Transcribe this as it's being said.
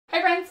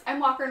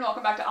Walker and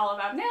welcome back to Zoya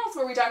Abby Nails,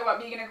 where we talk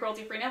about vegan and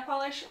cruelty-free nail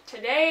polish.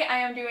 Today I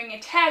am doing a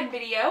tag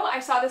video.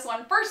 I saw this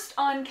one first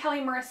on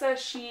Kelly Marissa.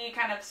 She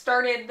kind of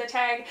started the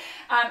tag,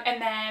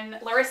 and then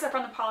Larissa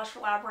from the Polish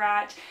Lab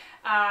Rat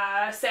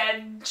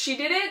said she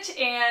did it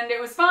and it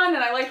was fun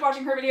and I liked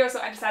watching her video, so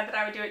I decided that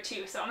I would do it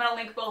too. So I'm going to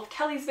link both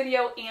Kelly's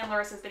video and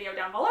Larissa's video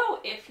down below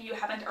if you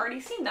haven't already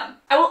seen them.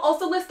 I will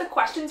also list the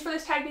questions for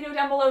this tag video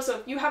down below, so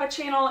if you have a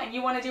channel and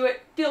you want to do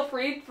it, feel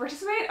free to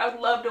participate. I would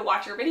love to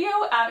watch your video.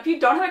 If you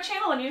don't have a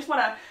channel and you just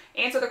want to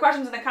answer the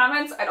questions in the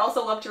comments, I'd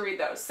also love to read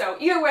those. So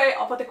either way,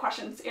 I'll put the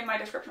questions in my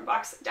description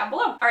box down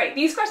below. Alright,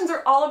 these questions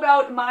are all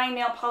about my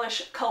nail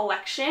polish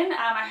collection.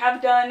 I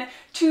have done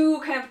two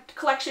kind of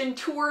collection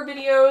tour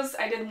videos.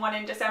 I did one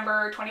in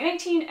December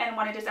 2019 and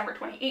one in December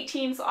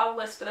 2018, so I'll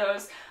list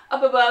those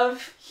up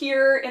above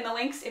here in the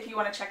links if you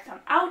want to check them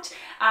out.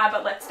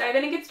 But let's dive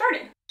in and get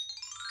started.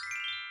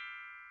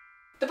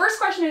 The first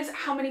question is,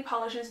 how many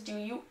polishes do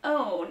you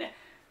own?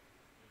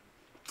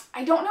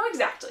 I don't know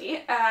exactly,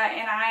 and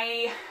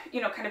I,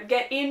 kind of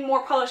get in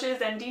more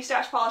polishes and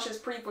destash polishes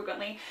pretty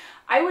frequently.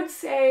 I would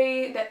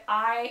say that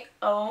I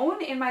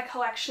own in my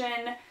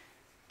collection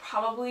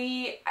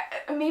probably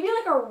maybe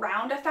like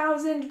around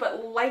 1,000,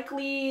 but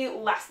likely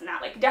less than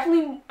that. Like I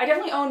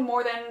definitely own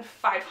more than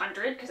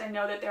 500 because I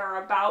know that there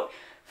are about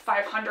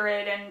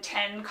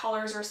 510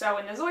 colors or so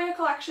in the Zoya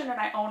collection, and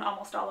I own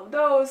almost all of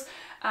those.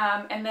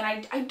 And then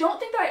I don't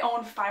think that I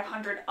own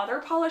 500 other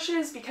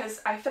polishes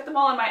because I fit them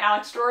all in my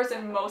Alex drawers,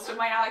 and most of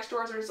my Alex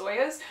drawers are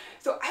Zoyas.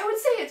 So I would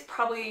say it's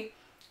probably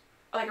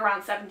like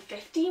around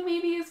 750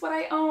 maybe is what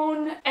I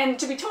own. And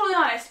to be totally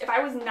honest, if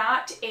I was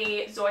not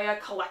a Zoya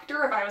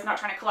collector, if I was not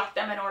trying to collect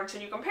them in order to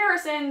do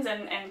comparisons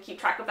and keep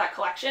track of that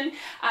collection,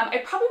 I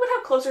probably would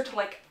have closer to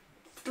like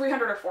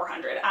 300 or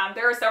 400.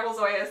 There are several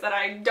Zoyas that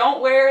I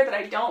don't wear, that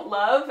I don't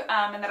love,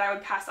 and that I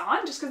would pass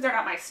on just because they're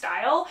not my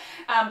style,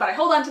 but I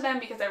hold on to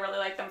them because I really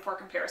like them for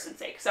comparison's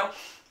sake. So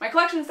my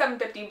collection is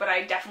 750, but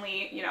I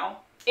definitely,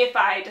 if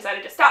I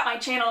decided to stop my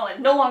channel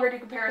and no longer do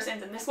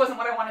comparisons and this wasn't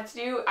what I wanted to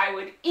do, I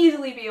would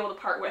easily be able to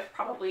part with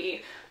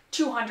probably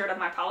 200 of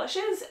my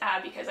polishes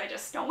because I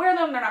just don't wear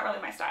them. They're not really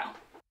my style.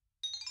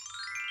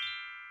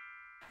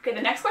 Okay,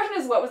 the next question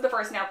is, what was the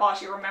first nail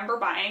polish you remember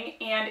buying?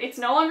 And it's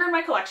no longer in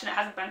my collection. It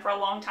hasn't been for a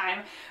long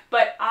time,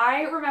 but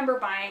I remember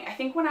buying, I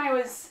think when I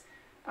want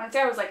to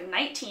say I was like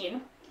 19,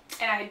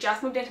 and I had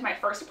just moved into my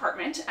first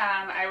apartment.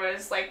 I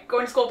was like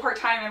going to school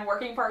part-time and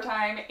working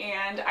part-time,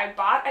 and I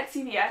bought at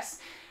CVS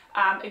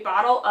a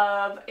bottle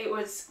of, it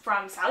was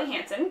from Sally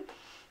Hansen,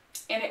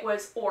 and it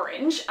was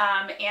orange,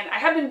 and I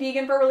have been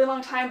vegan for a really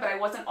long time, but I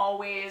wasn't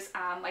always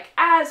like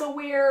as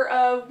aware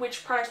of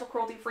which products were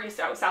cruelty-free.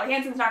 So Sally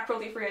Hansen's not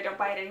cruelty-free, I don't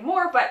buy it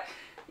anymore, but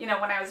when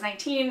I was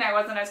 19, I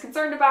wasn't as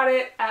concerned about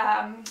it.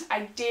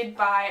 I did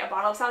buy a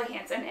bottle of Sally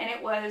Hansen, and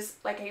it was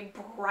like a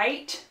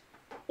bright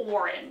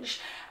orange,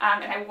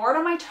 and I wore it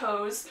on my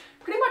toes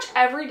pretty much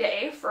every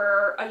day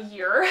for a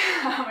year.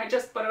 I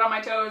just put it on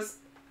my toes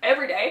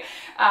every day,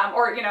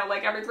 or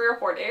like every 3 or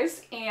 4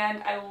 days,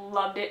 and I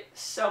loved it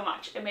so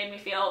much. It made me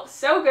feel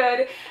so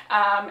good,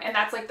 and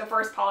that's like the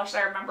first polish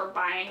that I remember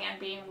buying and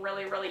being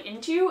really, really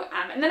into.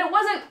 And then it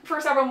wasn't for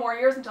several more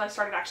years until I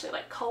started actually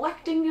like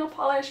collecting nail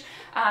polish,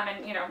 and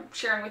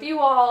sharing with you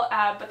all,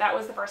 but that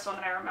was the first one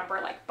that I remember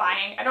like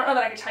buying. I don't know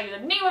that I could tell you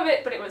the name of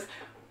it, but it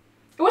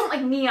wasn't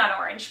like neon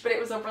orange, but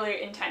it was a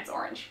really intense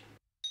orange.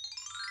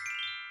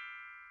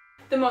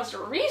 The most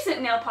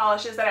recent nail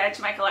polishes that I added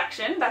to my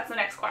collection, that's the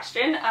next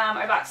question.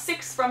 I bought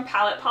 6 from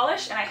Palette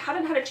Polish, and I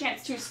haven't had a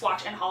chance to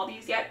swatch and haul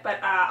these yet, but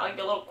I'll give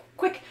you a little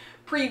quick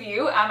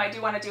preview. I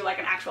do want to do like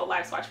an actual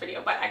live swatch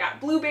video, but I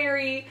got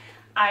blueberry,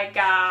 I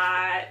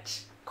got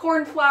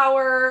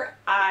cornflower,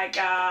 I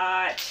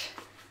got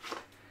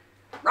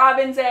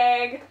robin's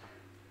egg,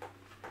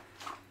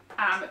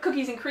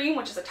 cookies and cream,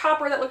 which is a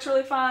topper that looks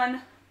really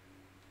fun,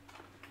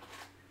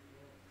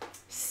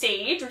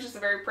 sage, which is a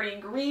very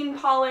pretty green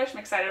polish. I'm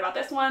excited about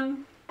this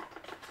one.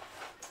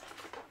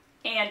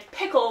 And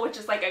pickle, which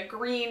is like a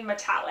green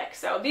metallic.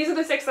 So these are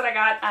the 6 that I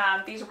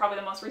got. These are probably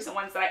the most recent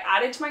ones that I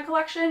added to my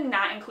collection,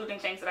 not including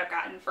things that I've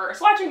gotten for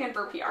swatching and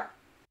for PR.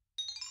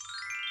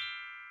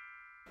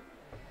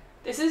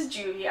 This is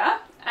Juvia.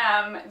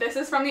 This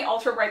is from the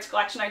Ultra Brights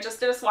collection. I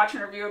just did a swatch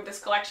and review of this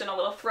collection, a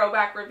little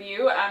throwback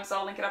review, so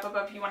I'll link it up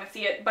above if you want to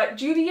see it. But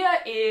Juvia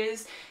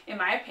is, in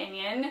my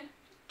opinion,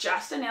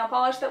 just a nail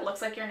polish that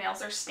looks like your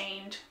nails are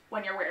stained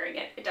when you're wearing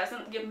it. It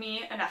doesn't give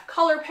me enough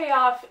color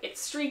payoff, it's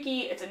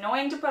streaky, it's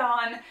annoying to put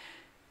on,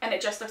 and it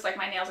just looks like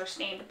my nails are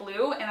stained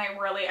blue, and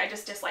I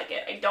just dislike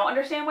it. I don't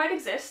understand why it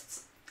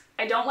exists.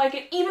 I don't like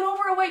it even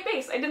over a white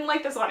base. I didn't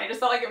like this one. I just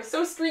felt like it was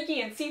so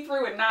streaky and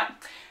see-through and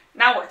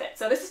not worth it.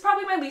 So this is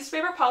probably my least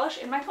favorite polish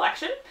in my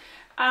collection.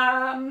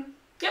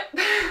 Yep.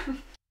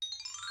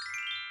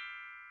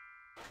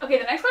 Okay,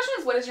 the next question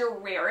is, what is your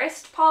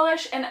rarest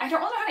polish? And I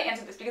don't really know how to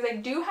answer this because I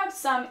do have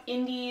some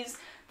indies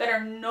that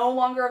are no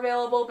longer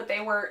available, but they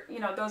were,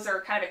 those are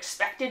kind of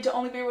expected to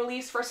only be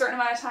released for a certain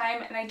amount of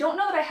time. And I don't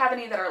know that I have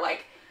any that are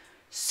like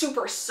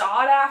super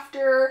sought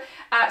after.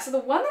 So the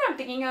one that I'm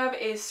thinking of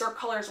is Cirque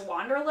Color's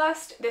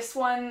Wanderlust. This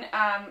one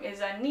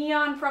is a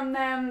neon from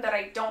them that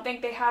I don't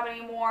think they have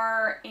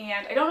anymore,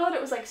 and I don't know that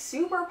it was like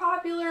super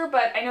popular,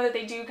 but I know that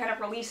they do kind of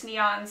release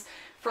neons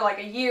for like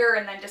a year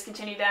and then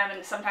discontinue them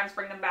and sometimes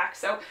bring them back.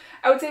 So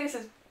I would say this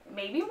is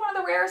maybe one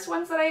of the rarest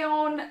ones that I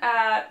own.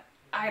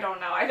 I don't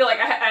know. I feel like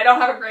I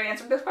don't have a great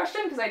answer to this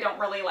question because I don't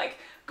really like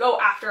go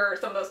after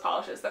some of those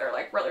polishes that are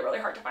like really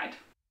hard to find.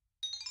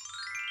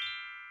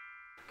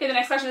 Okay, the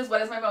next question is,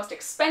 what is my most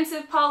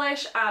expensive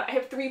polish? I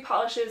have 3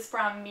 polishes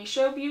from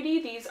Misho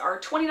Beauty. These are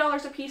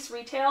 $20 a piece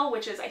retail,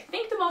 which is I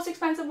think the most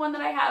expensive one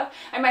that I have.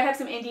 I might have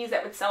some indies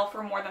that would sell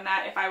for more than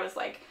that if I was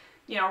like,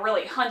 you know,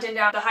 really hunting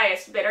down the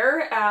highest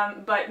bidder,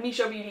 but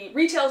Misho Beauty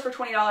retails for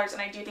 $20,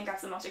 and I do think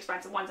that's the most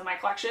expensive ones in my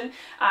collection.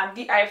 I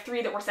have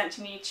 3 that were sent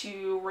to me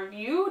to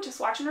review, to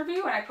swatch and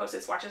review, and I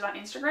posted swatches on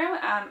Instagram.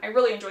 I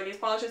really enjoy these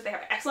polishes. They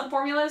have excellent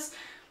formulas.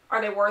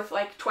 Are they worth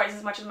like twice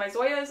as much as my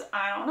Zoyas?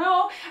 I don't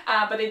know,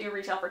 but they do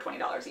retail for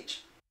 $20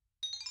 each.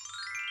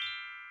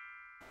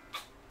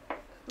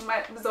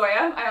 My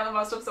Zoya, I own the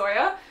most of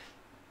Zoya.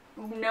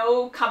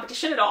 No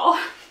competition at all.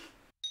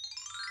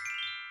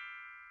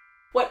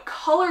 What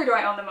color do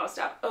I own the most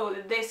of? Oh,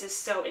 this is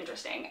so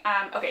interesting.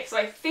 Okay, so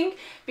I think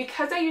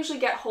because I usually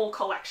get whole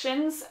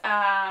collections,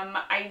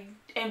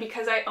 and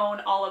because I own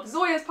all of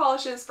Zoya's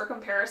polishes for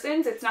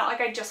comparisons, it's not like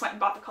I just went and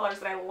bought the colors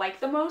that I like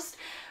the most,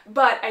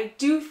 but I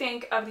do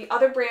think of the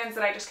other brands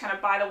that I just kind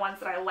of buy the ones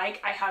that I like.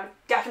 I have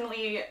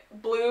definitely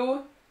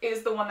blue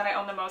is the one that I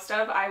own the most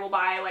of. I will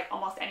buy like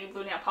almost any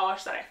blue nail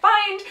polish that I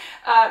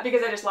find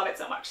because I just love it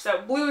so much.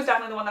 So blue is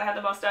definitely the one that I have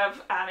the most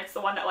of. It's the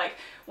one that like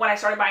when I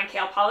started buying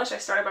Kale polish, I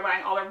started by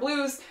buying all their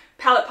blues.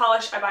 Palette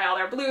polish, I buy all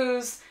their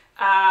blues.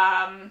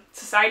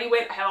 Society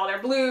Wit, I have all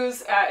their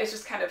blues. It's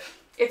just kind of,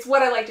 it's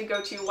what I like to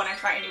go to when I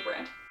try a new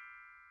brand.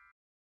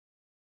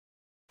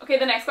 Okay,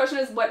 the next question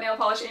is, what nail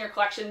polish in your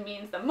collection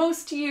means the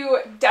most to you?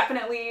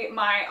 Definitely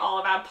my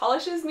Olive Ab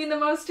polishes mean the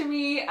most to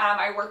me.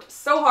 I worked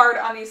so hard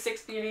on these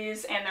 6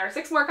 beauties, and there are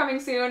 6 more coming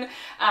soon,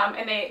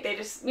 and they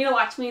just mean a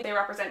lot to me. They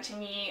represent to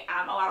me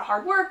a lot of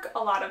hard work, a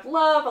lot of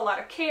love, a lot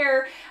of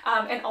care,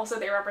 and also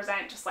they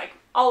represent just like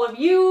all of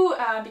you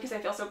because I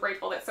feel so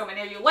grateful that so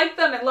many of you like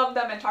them and love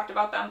them and talked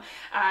about them.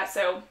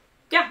 So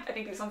yeah, I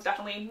think these ones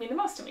definitely mean the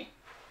most to me.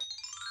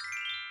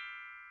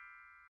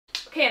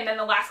 Okay, and then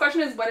the last question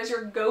is, what is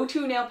your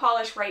go-to nail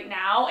polish right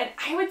now? And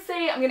I would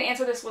say I'm gonna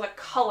answer this with a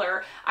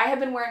color. I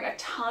have been wearing a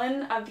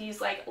ton of these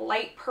like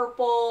light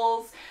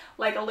purples,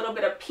 like a little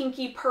bit of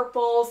pinky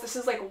purples. This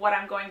is like what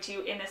I'm going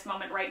to in this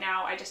moment right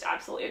now. I just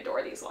absolutely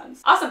adore these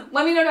ones. Awesome,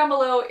 let me know down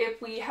below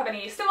if we have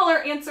any similar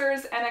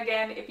answers. And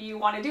again, if you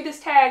wanna do this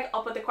tag,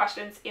 I'll put the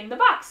questions in the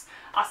box.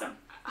 Awesome,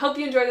 hope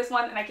you enjoyed this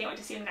one, and I can't wait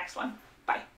to see you in the next one. Bye.